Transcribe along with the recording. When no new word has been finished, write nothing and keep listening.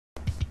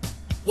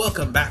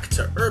Welcome back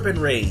to Urban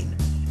Rain.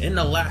 In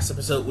the last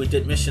episode we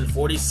did mission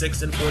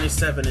 46 and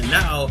 47, and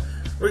now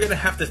we're gonna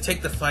have to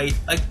take the fight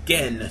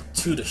again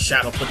to the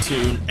Shadow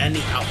Platoon and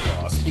the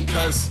Outlaws,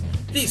 because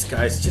these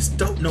guys just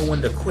don't know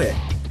when to quit.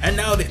 And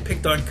now they've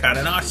picked on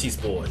Katanashi's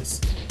boys.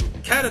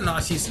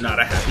 Katanashi's not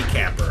a happy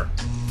camper.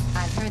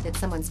 I've heard that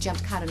someone's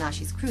jumped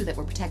Katanashi's crew that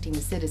were protecting the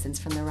citizens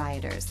from the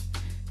rioters.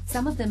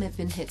 Some of them have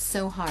been hit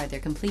so hard they're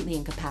completely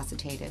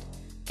incapacitated.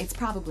 It's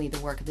probably the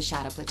work of the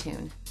Shadow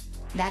Platoon.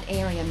 That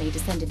area may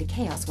descend into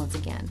chaos once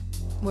again.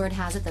 Word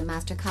has it that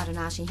Master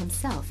Katanashi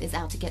himself is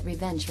out to get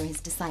revenge for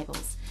his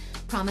disciples,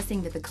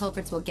 promising that the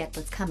culprits will get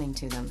what's coming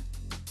to them.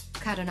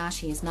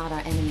 Katanashi is not our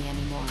enemy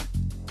anymore.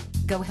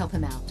 Go help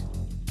him out.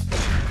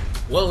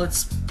 Well,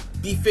 it's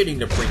befitting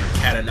to bring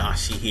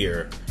Katanashi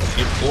here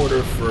in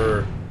order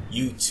for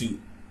you to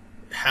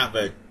have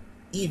an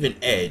even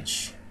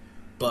edge.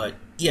 But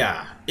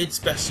yeah, it's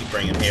best you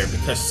bring him here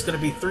because it's going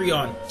to be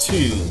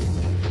 3-on-2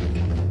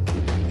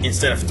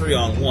 instead of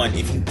 3-on-1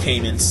 if you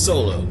came in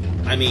solo.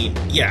 I mean,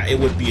 yeah, it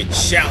would be a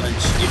challenge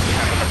if you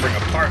happen to bring a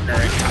partner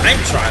in time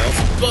trials,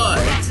 but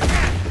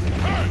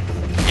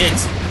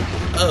it's...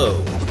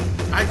 oh,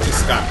 I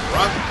just got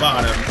rock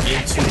bottom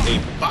into a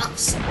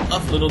box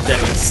of Little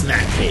Debbie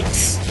snack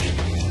cakes.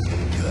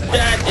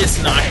 That is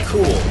not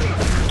cool.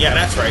 Yeah,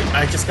 that's right,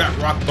 I just got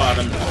rock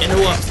bottom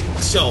into a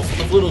shelf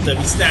of Little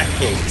Debbie snack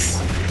cakes.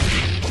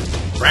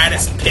 Brad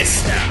is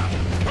pissed now.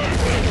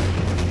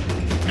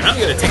 And I'm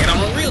gonna take it on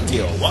a Real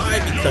Deal. Why?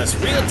 Because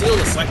Real Deal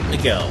is like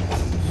Miguel.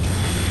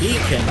 He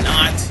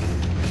cannot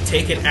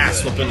take an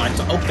ass whooping like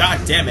the... oh god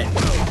damn it.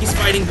 He's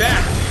fighting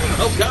back.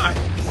 Oh god.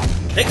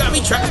 They got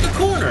me trapped in the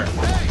corner.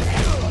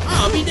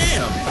 I'll be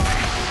damned.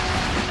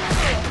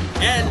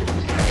 And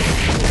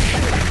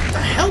the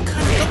hell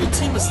kind of double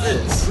team is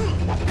this?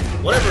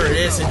 Whatever it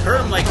is, it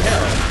hurt him like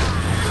hell.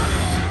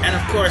 And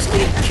of course,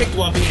 getting kicked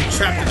while being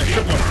trapped in the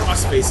crippling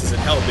cross spaces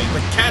and helping,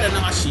 but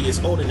Katanashi is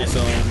holding his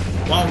own,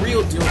 while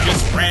Real Deal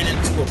just ran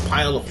into a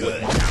pile of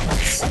wooden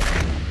pallets.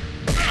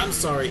 I'm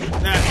sorry,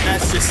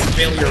 that's just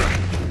failure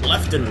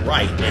left and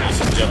right, ladies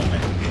and gentlemen.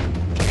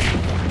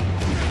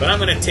 But I'm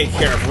gonna take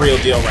care of Real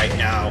Deal right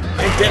now,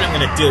 and then I'm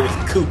gonna deal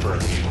with Cooper.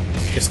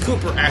 Because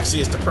Cooper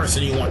actually is the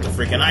person you want to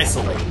freaking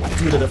isolate,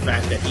 due to the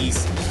fact that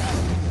he's...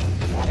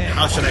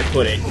 how should I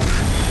put it?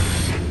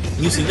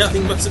 Using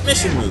nothing but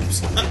submission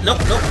moves. Nope,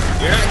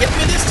 you're not getting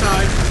me this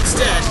time.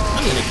 Instead,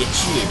 I'm gonna get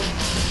you.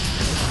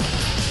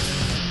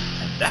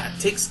 And that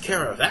takes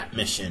care of that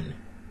mission.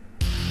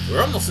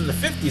 We're almost in the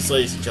 50s,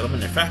 ladies and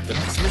gentlemen. In fact, the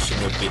next mission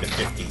would be the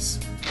 50s.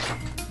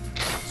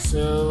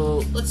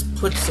 So, let's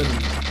put some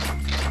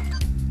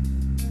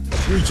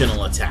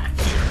regional attack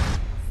here.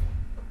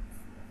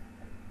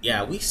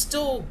 Yeah, we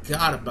still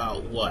got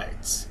about,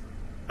 what?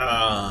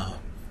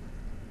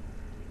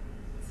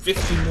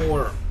 50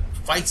 more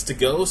fights to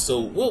go, so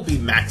we'll be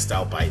maxed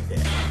out by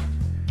then.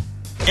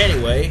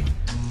 Anyway,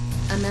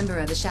 a member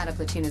of the Shadow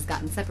Platoon has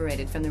gotten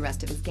separated from the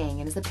rest of his gang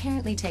and is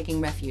apparently taking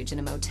refuge in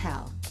a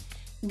motel.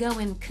 Go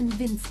and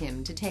convince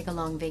him to take a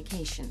long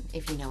vacation,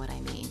 if you know what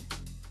I mean.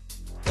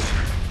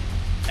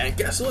 And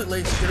guess what,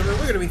 ladies and gentlemen?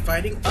 We're going to be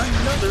fighting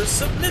another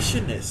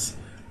submissionist.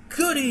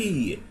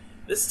 Goody!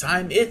 This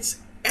time it's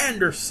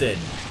Anderson.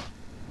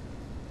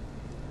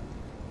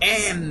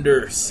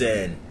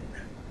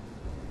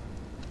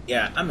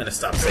 Yeah, I'm gonna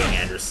stop saying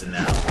Anderson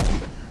now.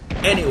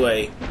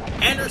 Anyway,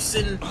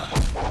 Anderson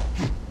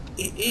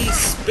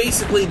is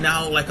basically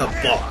now like a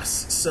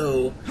boss,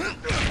 so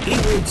he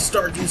will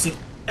start using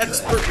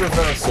expert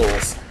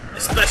reversals,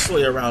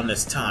 especially around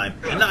this time.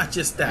 And not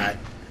just that,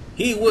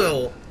 he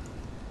will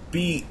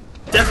be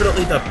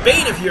definitely the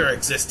bane of your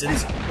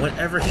existence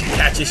whenever he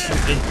catches you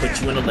and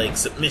puts you in a leg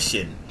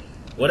submission.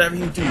 Whatever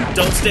you do,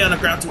 don't stay on the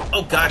ground too...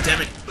 oh god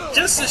damn it.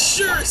 Just as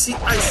sure as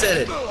I said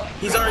it,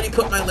 he's already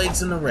put my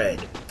legs in the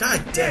red.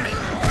 God damn it.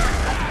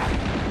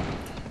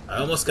 I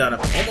almost got him.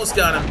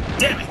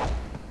 Damn it.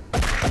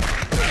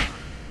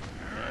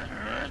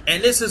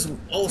 And this is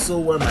also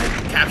where my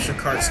capture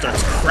card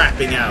starts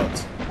crapping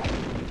out.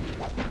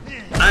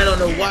 I don't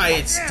know why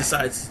it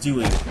decides to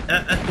do it.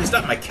 It's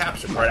not my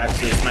capture card,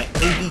 actually. It's my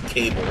AV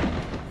cable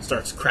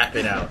starts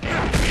crapping out.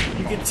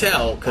 You can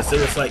tell, because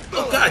it was like,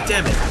 oh god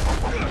damn it.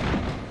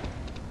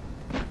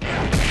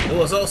 It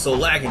was also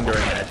lagging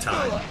during that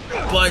time.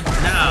 But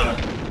now,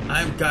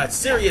 I've got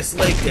serious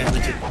leg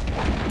damage and...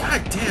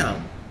 god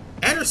damn!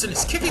 Anderson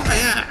is kicking my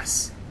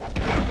ass!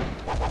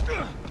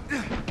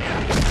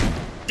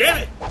 Damn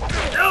it!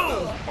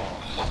 No!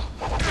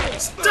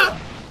 Stop!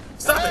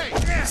 Stop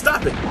it!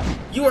 Stop it!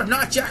 You are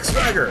not Jack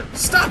Swagger!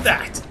 Stop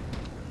that!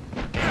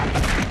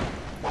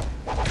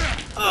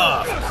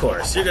 Oh, of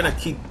course. You're gonna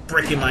keep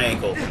breaking my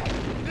ankle.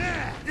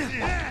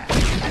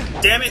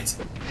 Damn it!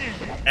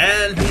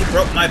 And he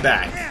broke my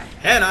back.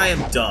 And I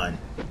am done.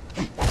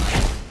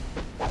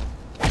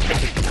 I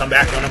can come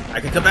back on him. I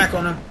can come back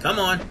on him. Come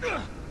on.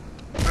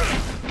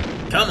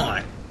 Come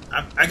on.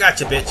 I got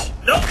you, bitch.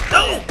 No!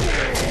 No!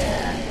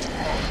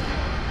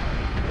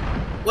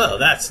 Well,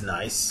 that's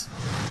nice.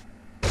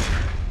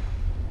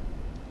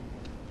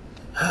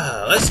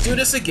 Let's do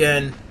this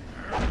again.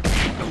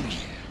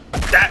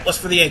 That was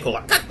for the ankle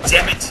lock. God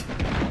damn it!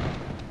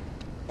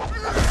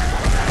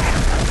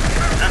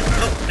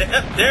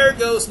 There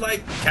goes my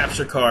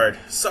capture card.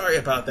 Sorry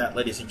about that,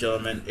 ladies and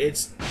gentlemen.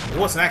 It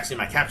wasn't actually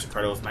my capture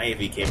card, it was my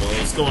AV cable.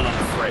 It was going on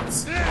the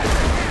fritz.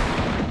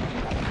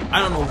 I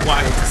don't know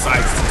why it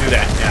decides to do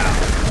that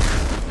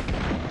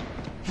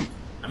now.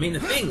 I mean, the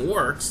thing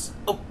works.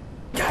 Oh,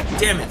 god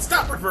damn it.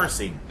 Stop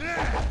reversing.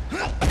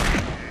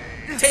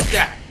 Take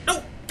that.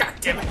 No, god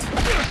damn it.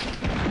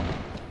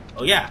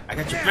 Oh yeah, I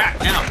got your back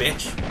now,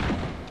 bitch.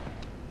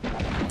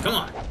 Come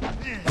on.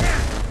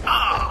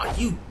 Ah,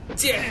 you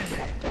dick.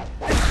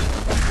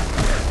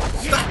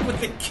 Stop with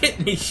the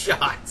kidney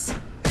shots.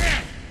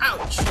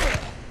 Ouch.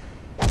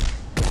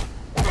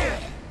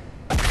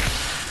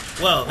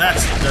 Well,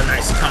 that's a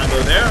nice combo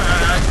there.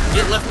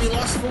 It left me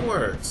lost for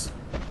words.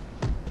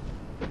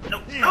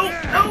 No, no,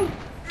 no!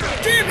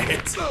 Damn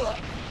it!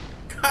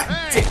 God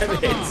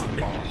damn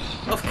it!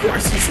 Of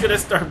course he's gonna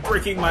start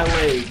breaking my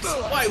legs.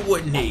 Why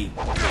wouldn't he?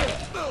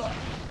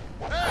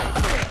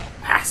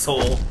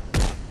 Asshole.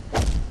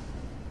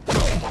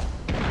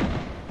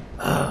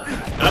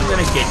 I'm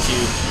gonna get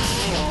you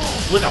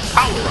with a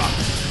power-up.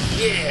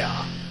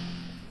 Yeah!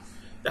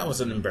 That was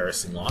an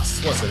embarrassing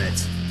loss, wasn't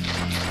it?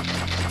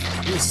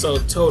 You so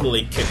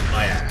totally kicked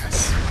my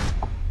ass.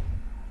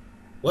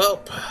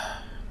 Well,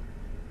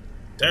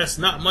 there's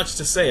not much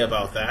to say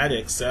about that,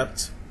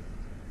 except...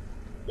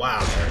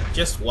 wow,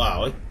 just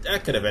wow,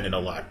 that could have ended a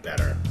lot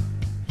better.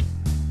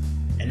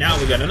 And now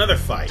we got another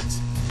fight.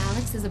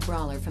 Alex is a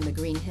brawler from the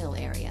Green Hill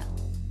area.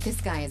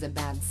 This guy is a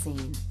bad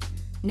scene.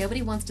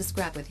 Nobody wants to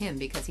scrap with him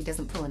because he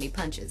doesn't pull any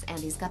punches, and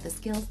he's got the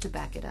skills to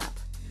back it up.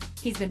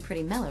 He's been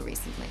pretty mellow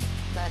recently,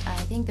 but I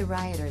think the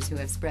rioters who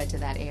have spread to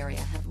that area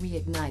have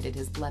reignited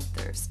his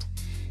bloodthirst.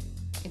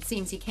 It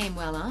seems he came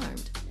well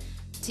armed.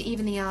 To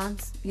even the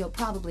odds, you'll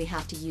probably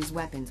have to use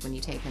weapons when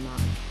you take him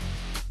on.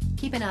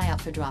 Keep an eye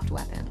out for dropped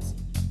weapons,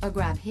 or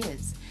grab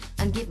his,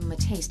 and give him a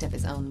taste of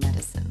his own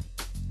medicine.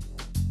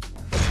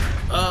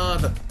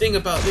 The thing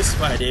about this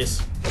fight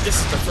is,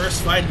 this is the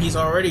first fight and he's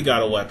already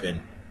got a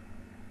weapon.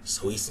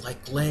 So he's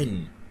like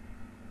Glenn.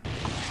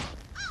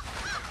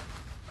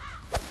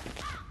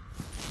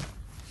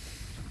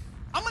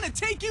 I'm gonna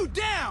take you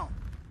down!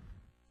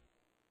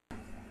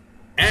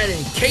 And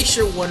in case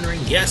you're wondering,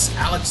 yes,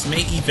 Alex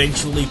may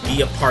eventually be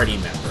a party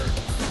member.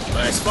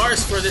 But as far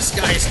as for this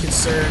guy is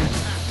concerned,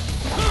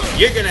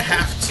 you're gonna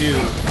have to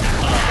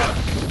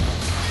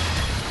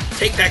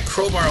take that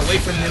crowbar away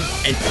from him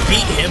and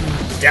beat him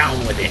down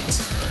with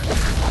it.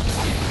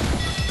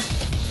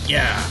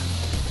 Yeah.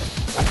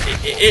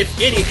 If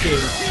anything,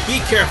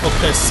 be careful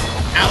because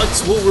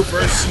Alex will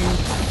reverse you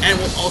and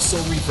will also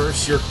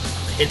reverse your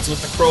hits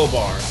with the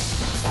crowbar.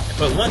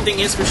 But one thing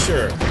is for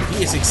sure,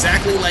 he is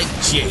exactly like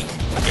Jake,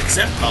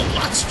 except a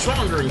lot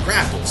stronger in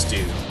grapples,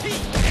 dude.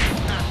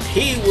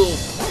 He will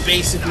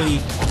basically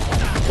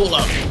pull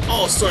out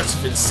all sorts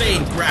of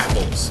insane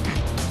grapples.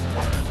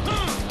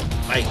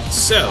 Like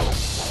so.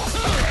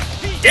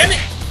 Damn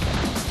it!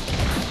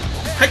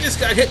 I just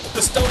got hit with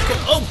the stone cold.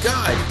 Oh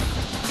god!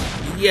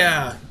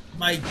 Yeah,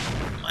 my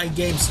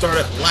game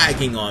started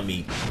lagging on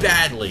me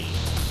badly.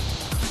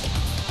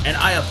 And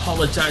I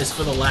apologize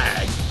for the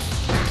lag.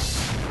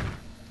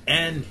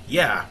 And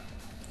yeah,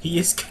 he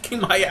is kicking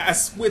my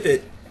ass with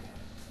it.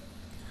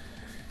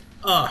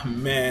 Oh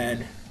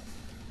man,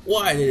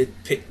 why did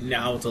it pick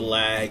now to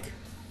lag?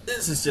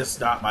 This is just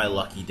not my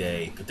lucky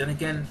day. But then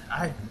again,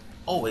 I've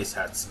always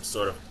had some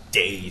sort of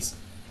days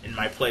in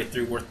my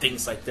playthrough where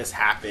things like this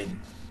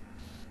happen.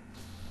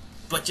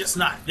 But just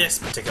not this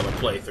particular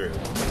playthrough.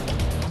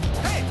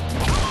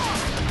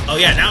 Oh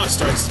yeah, now it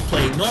starts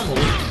playing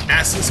normally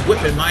as he's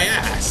whipping my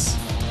ass.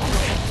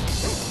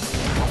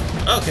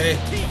 Okay.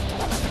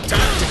 Time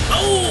to...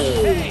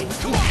 oh!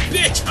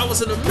 Bitch! I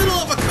was in the middle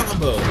of a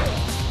combo!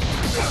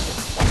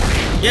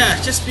 Yeah,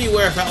 just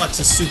beware of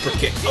Alex's super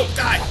kick. Oh,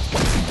 God!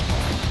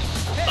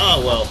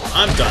 Oh, well,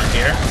 I'm done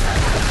here.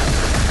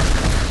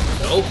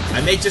 Nope,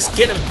 I may just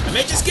get him. I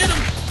may just get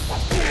him!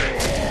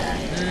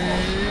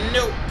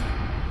 Nope.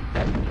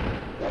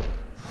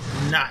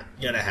 Not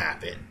gonna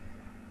happen.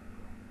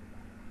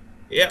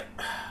 Yep.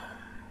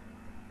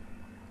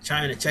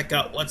 Trying to check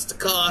out what's the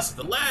cause of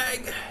the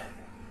lag.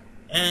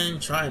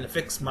 And trying to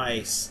fix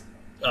my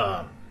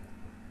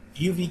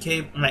UV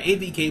cable, my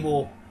AV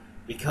cable,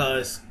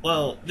 because,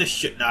 well, this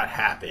should not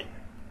happen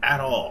at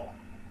all.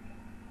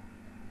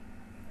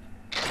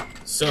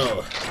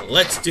 So,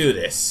 let's do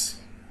this.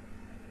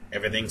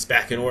 Everything's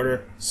back in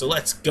order, so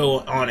let's go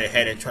on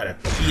ahead and try to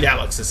beat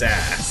Alex's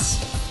ass.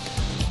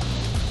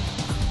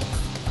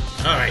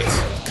 Alright,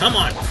 come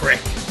on, prick.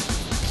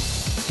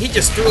 He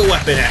just threw a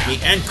weapon at me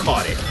and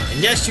caught it. And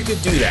yes, you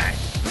could do that.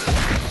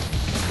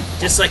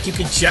 Just like you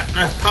could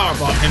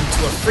powerbomb him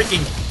to a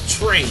freaking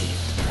train.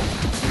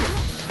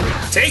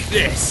 Take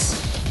this!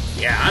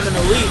 Yeah, I'm in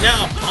the lead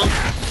now, punk.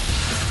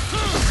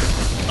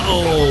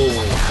 Oh,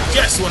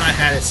 just when I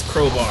had his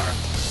crowbar.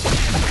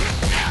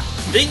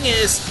 Thing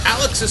is,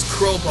 Alex's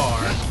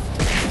crowbar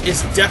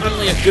is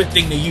definitely a good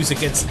thing to use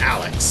against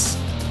Alex.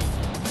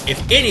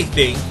 If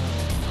anything,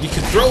 you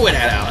can throw it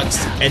at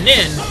Alex, and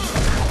then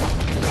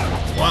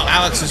while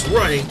Alex is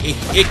running,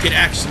 it can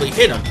actually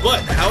hit him.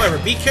 But, however,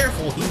 be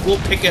careful, he will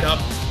pick it up,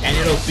 and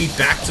it'll be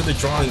back to the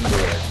drawing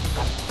board.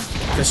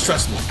 Because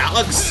trust me,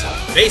 Alex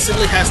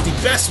basically has the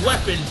best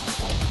weapon.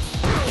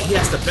 He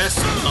has the best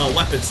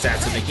weapon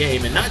stats in the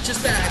game, and not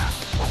just that,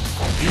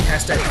 he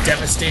has that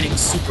devastating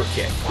super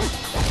kick.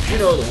 You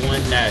know, the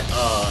one that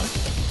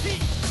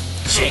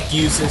Jake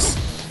uses.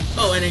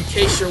 Oh, and in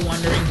case you're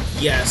wondering,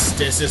 yes,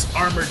 there's this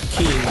Armored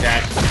King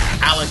that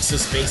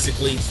Alex's moveset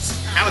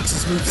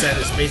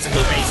is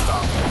basically based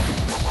on.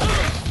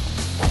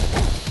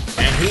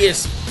 And he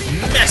is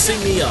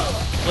messing me up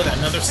with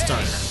another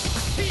stunner.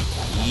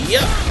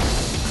 Yep.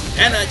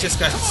 And I just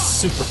got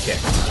super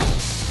kicked.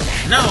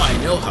 Now I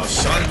know how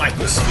Shawn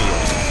Michaels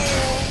feels.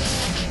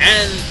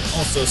 And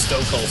also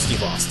Stone Cold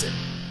Steve Austin.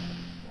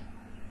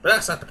 But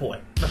that's not the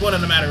point. The point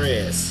of the matter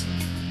is,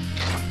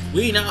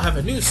 we now have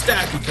a new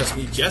stat because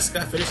we just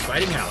got finished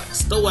fighting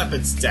Alex. The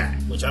weapon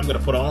stat, which I'm going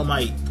to put all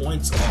my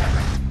points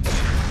on.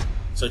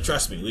 So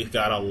trust me, we've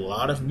got a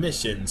lot of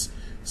missions,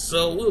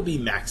 so we'll be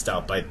maxed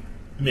out by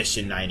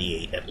mission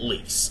 98 at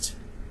least.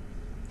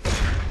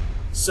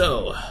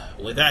 So,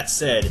 with that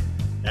said,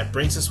 that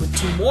brings us with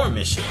 2 more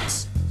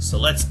missions. So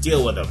let's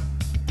deal with them.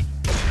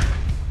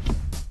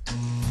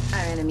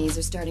 Our enemies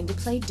are starting to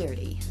play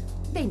dirty.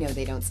 They know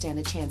they don't stand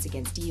a chance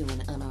against you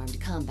in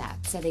unarmed combat,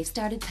 so they've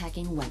started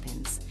packing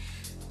weapons.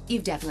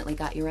 You've definitely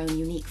got your own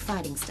unique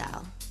fighting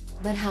style.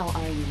 But how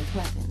are you with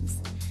weapons?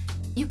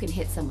 You can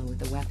hit someone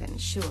with a weapon,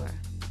 sure.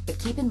 But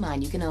keep in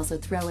mind you can also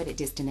throw it at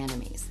distant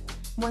enemies.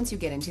 Once you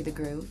get into the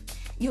groove,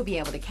 you'll be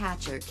able to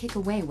catch or kick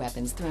away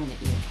weapons thrown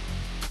at you.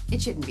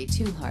 It shouldn't be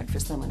too hard for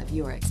someone of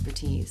your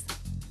expertise.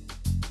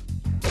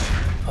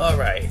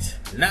 Alright,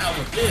 now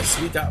with this,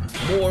 we got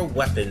more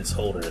weapons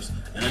holders.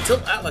 And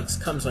until Alex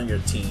comes on your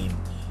team,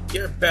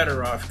 you're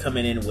better off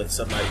coming in with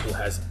somebody who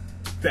has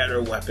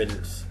better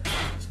weapons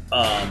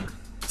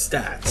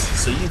stats.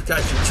 So you've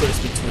got your choice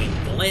between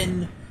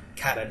Glenn,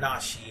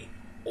 Katanashi,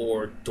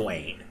 or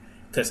Dwayne.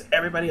 Because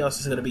everybody else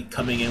is going to be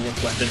coming in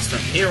with weapons from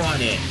here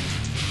on in.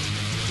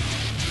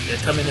 They're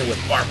coming in with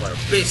barbed wire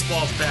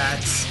baseball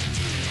bats,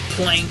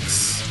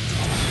 planks,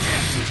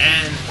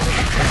 and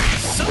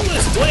so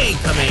is Dwayne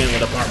coming in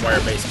with a barbed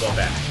wire baseball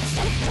bat.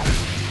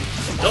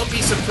 Don't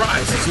be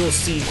surprised as you'll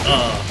see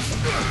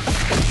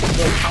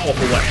more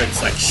powerful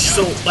weapons like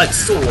swords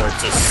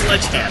or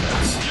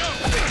sledgehammers,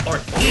 or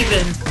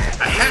even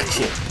a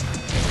hatchet.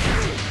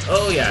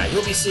 Oh yeah,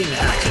 you'll be seeing a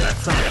hatchet, I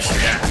promise you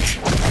that.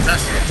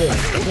 That's the point.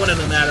 The point of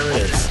the matter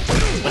is,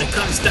 when it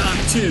comes down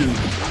to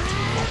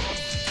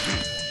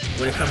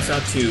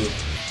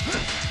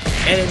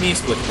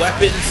enemies with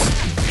weapons,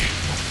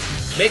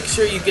 make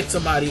sure you get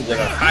somebody with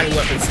a high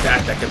weapon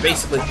stat that can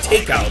basically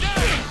take out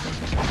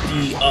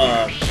the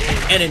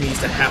enemies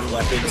that have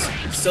weapons,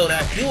 so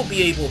that you'll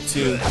be able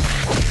to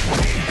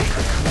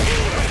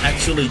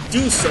actually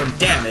do some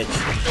damage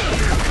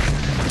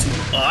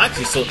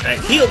to, so that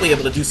he'll be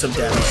able to do some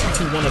damage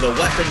to one of the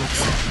weapon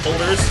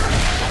holders,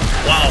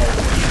 while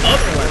the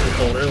other weapon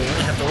holder will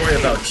only have to worry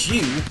about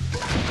you,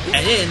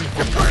 and then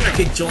your partner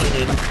can join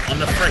in on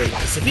the fray,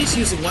 because if he's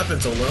using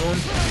weapons alone,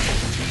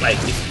 like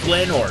if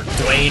Glenn or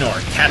Dwayne or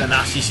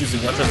Katanashi's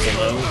using weapons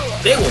alone,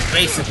 they will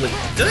basically...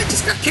 Did I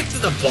just got kicked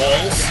in the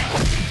balls?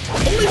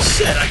 Holy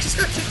shit, I just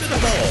got kicked in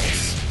the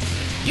balls.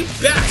 You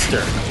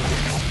bastard.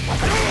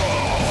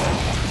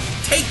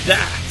 Take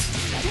that.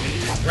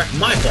 Wreck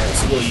my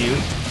balls, will you?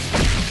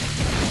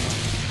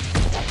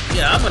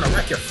 Yeah, I'm gonna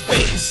wreck your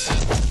face.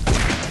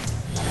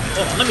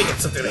 Hold on, let me get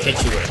something to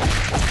hit you with.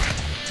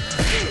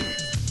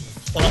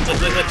 Hold on,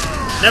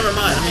 wait. Never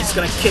mind, I'm just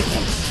gonna kick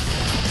you.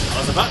 I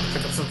was about to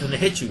pick up something to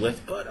hit you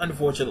with, but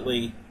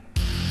unfortunately,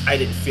 I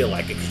didn't feel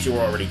like it because you were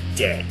already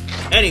dead.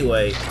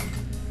 Anyway,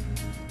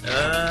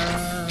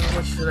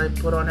 what should I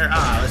put on there?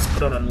 Let's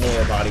put on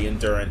lower body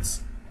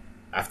endurance.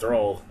 After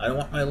all, I don't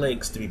want my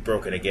legs to be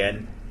broken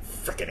again.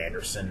 Frickin'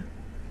 Anderson.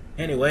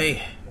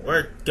 Anyway,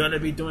 we're gonna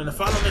be doing the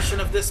final mission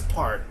of this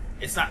part.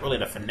 It's not really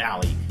the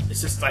finale.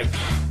 It's just like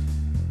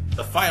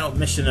the final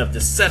mission of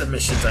the set of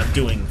missions I'm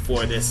doing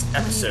for this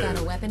episode. When you've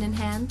got a weapon in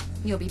hand,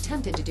 you'll be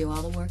tempted to do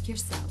all the work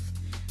yourself.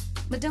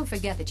 But don't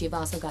forget that you've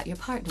also got your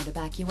partner to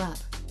back you up.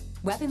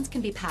 Weapons can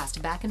be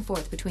passed back and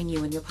forth between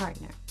you and your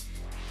partner.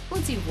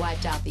 Once you've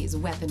wiped out these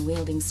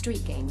weapon-wielding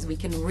street gangs, we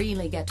can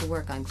really get to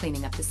work on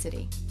cleaning up the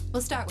city.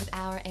 We'll start with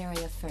our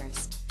area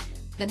first,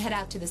 then head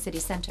out to the city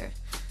center.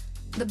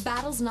 The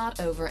battle's not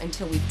over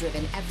until we've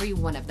driven every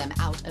one of them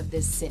out of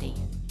this city.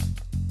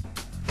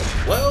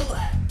 Well,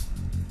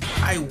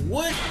 I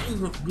would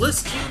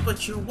enlist you,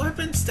 but your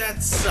weapon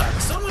stats suck,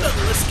 so I'm gonna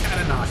enlist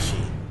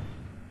Katanashi.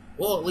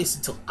 Well, at least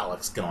until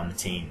Alex get on the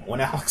team.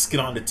 When Alex get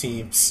on the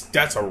team,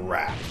 that's a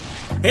wrap.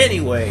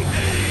 Anyway,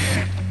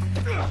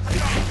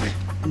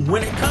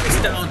 when it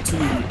comes down to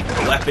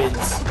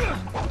weapons,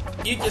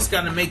 you just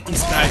gotta make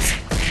these guys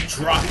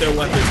drop their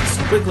weapons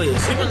as quickly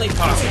as humanly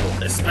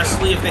possible,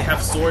 especially if they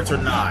have swords or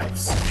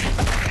knives.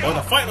 Or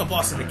the final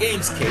boss in the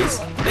game's case,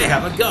 they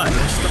have a gun,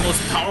 which is the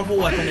most powerful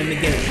weapon in the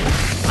game.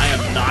 I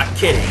am not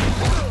kidding.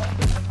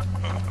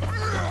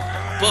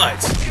 But,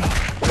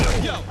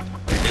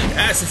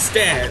 as it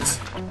stands,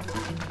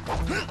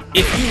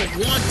 if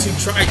you want to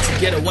try to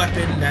get a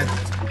weapon that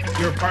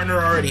your partner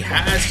already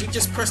has, you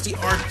just press the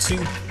R2.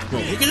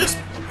 You can just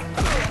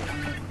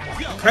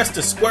press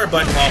the square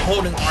button while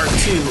holding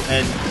R2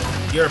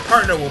 and your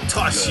partner will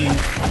toss you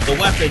the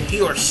weapon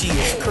he or she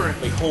is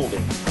currently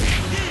holding.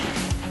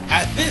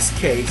 At this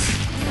case,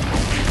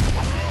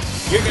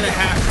 you're gonna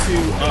have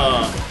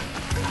to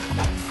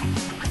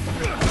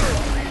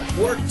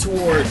work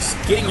towards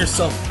getting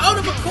yourself out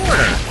of a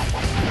corner.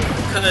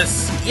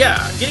 Because,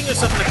 yeah, getting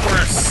yourself in a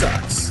corner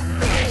sucks.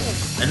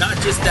 And not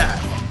just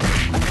that.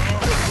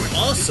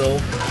 Also,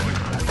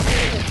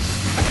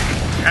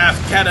 have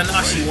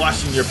Katanashi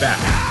watching your back.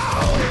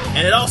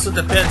 And it also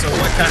depends on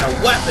what kind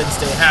of weapons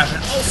they have.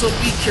 And also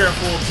be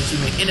careful because you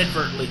may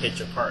inadvertently hit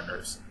your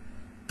partners.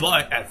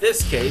 But at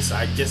this case,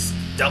 I just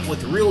dealt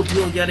with the real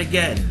deal yet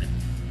again.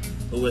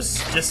 It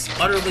was just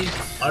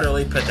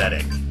utterly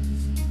pathetic.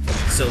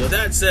 So with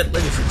that said,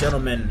 ladies and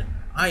gentlemen,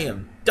 I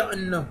am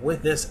done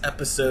with this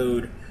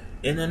episode.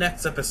 In the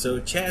next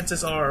episode,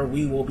 chances are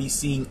we will be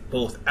seeing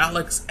both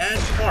Alex and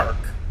Park,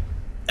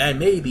 and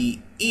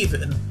maybe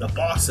even the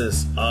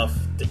bosses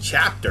of the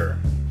chapter.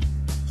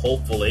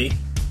 Hopefully.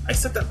 I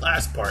said that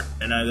last part,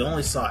 and I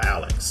only saw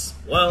Alex.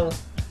 Well,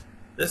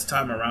 this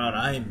time around,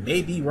 I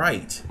may be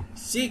right.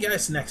 See you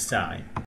guys next time.